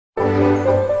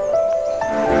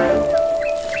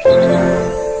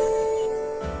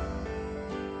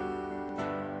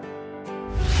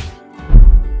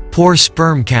Poor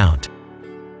sperm count.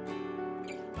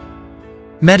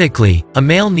 Medically, a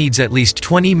male needs at least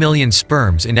 20 million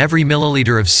sperms in every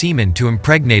milliliter of semen to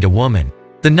impregnate a woman.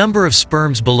 The number of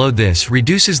sperms below this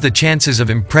reduces the chances of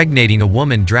impregnating a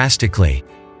woman drastically.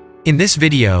 In this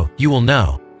video, you will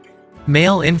know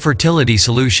male infertility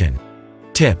solution,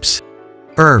 tips,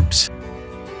 herbs.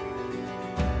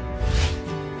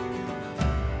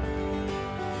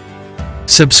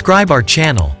 Subscribe our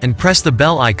channel and press the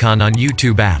bell icon on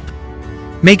YouTube app.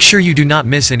 Make sure you do not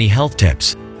miss any health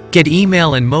tips. Get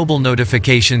email and mobile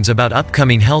notifications about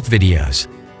upcoming health videos.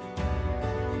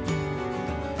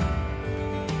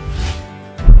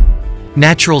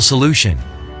 Natural solution.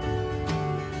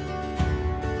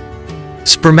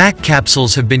 Spermac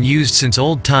capsules have been used since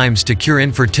old times to cure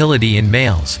infertility in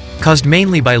males, caused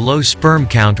mainly by low sperm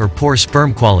count or poor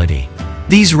sperm quality.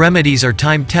 These remedies are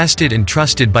time-tested and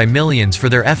trusted by millions for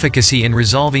their efficacy in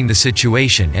resolving the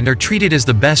situation and are treated as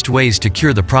the best ways to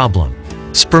cure the problem.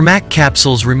 Spermac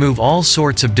capsules remove all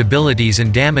sorts of debilities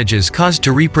and damages caused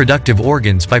to reproductive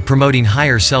organs by promoting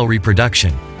higher cell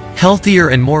reproduction. Healthier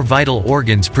and more vital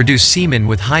organs produce semen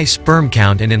with high sperm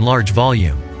count and in large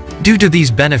volume. Due to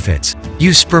these benefits,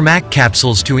 use Spermac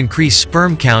capsules to increase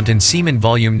sperm count and semen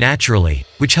volume naturally,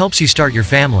 which helps you start your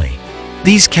family.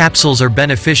 These capsules are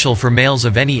beneficial for males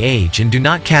of any age and do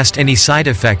not cause any side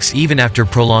effects even after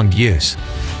prolonged use.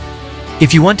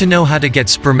 If you want to know how to get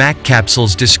Spermac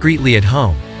capsules discreetly at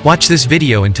home, watch this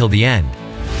video until the end.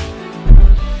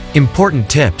 Important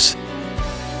tips.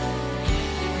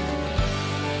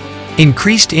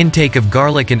 Increased intake of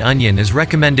garlic and onion is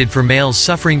recommended for males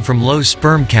suffering from low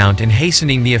sperm count and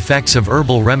hastening the effects of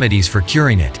herbal remedies for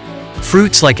curing it.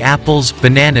 Fruits like apples,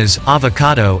 bananas,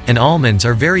 avocado, and almonds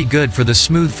are very good for the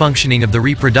smooth functioning of the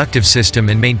reproductive system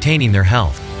and maintaining their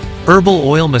health. Herbal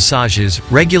oil massages,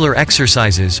 regular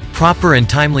exercises, proper and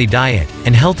timely diet,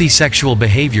 and healthy sexual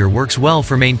behavior works well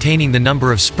for maintaining the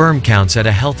number of sperm counts at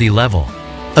a healthy level.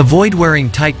 Avoid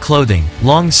wearing tight clothing,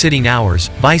 long sitting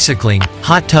hours, bicycling,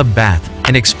 hot tub bath,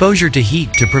 and exposure to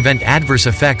heat to prevent adverse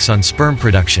effects on sperm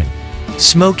production.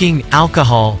 Smoking,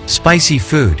 alcohol, spicy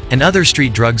food, and other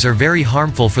street drugs are very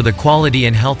harmful for the quality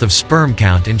and health of sperm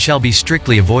count and shall be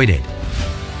strictly avoided.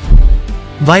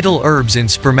 Vital herbs in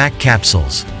Spermac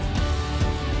capsules.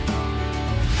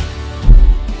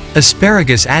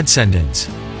 Asparagus ascendens.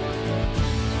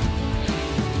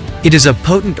 It is a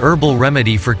potent herbal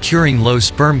remedy for curing low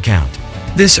sperm count.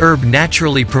 This herb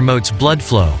naturally promotes blood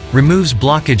flow, removes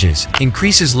blockages,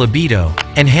 increases libido,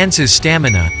 enhances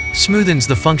stamina, smoothens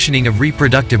the functioning of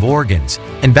reproductive organs,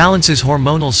 and balances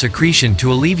hormonal secretion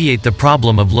to alleviate the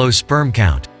problem of low sperm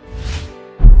count.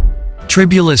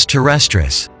 Tribulus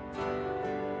terrestris.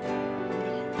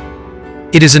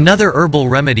 It is another herbal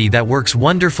remedy that works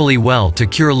wonderfully well to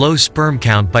cure low sperm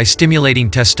count by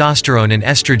stimulating testosterone and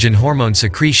estrogen hormone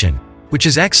secretion, which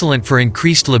is excellent for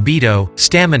increased libido,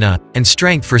 stamina, and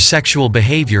strength for sexual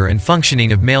behavior and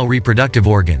functioning of male reproductive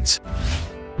organs.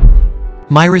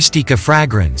 Myristica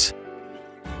fragrans.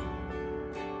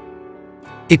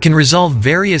 It can resolve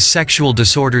various sexual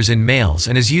disorders in males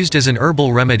and is used as an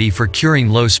herbal remedy for curing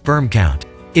low sperm count.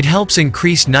 It helps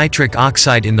increase nitric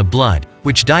oxide in the blood,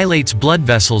 which dilates blood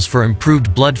vessels for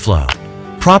improved blood flow.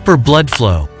 Proper blood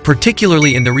flow,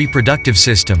 particularly in the reproductive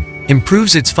system,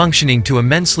 improves its functioning to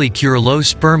immensely cure low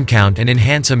sperm count and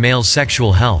enhance a male's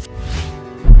sexual health.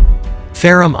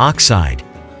 Ferrum oxide.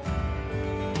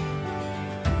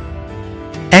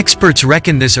 Experts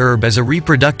reckon this herb as a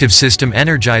reproductive system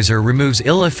energizer, removes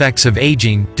ill effects of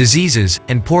aging, diseases,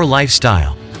 and poor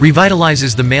lifestyle,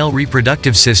 revitalizes the male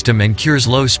reproductive system and cures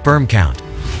low sperm count.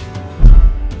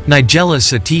 Nigella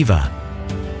sativa.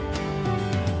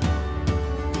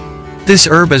 This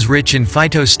herb is rich in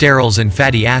phytosterols and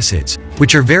fatty acids,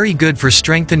 which are very good for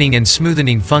strengthening and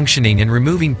smoothing functioning and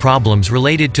removing problems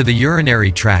related to the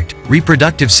urinary tract,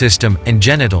 reproductive system, and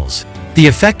genitals. The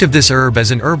effect of this herb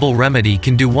as an herbal remedy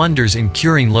can do wonders in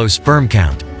curing low sperm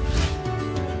count.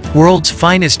 World's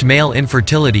finest male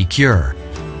infertility cure.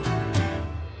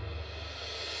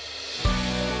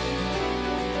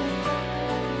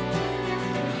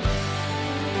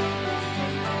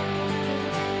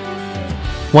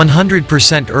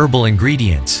 "100% herbal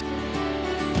ingredients.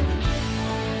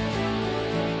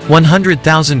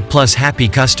 100,000 plus happy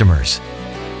customers.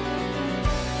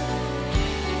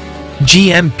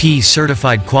 GMP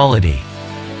certified quality.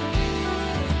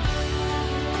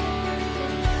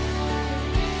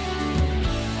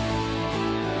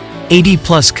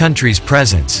 +80 countries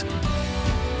presence.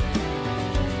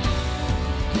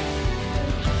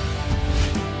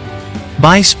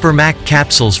 Buy Spermac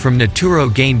capsules from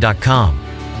naturogain.com.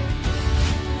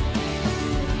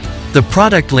 The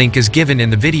product link is given in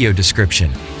the video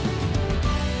description.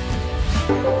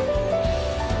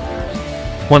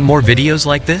 Want more videos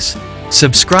like this?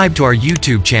 Subscribe to our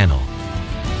YouTube channel.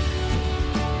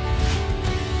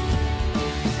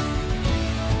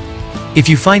 If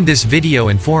you find this video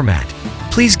informative,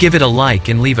 please give it a like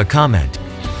and leave a comment.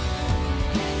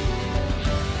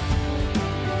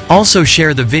 Also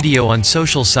share the video on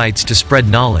social sites to spread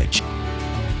knowledge.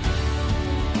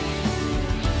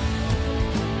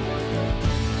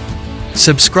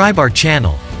 Subscribe our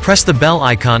channel, press the bell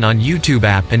icon on YouTube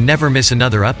app and never miss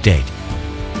another update.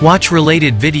 Watch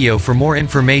related video for more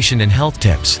information and health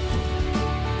tips.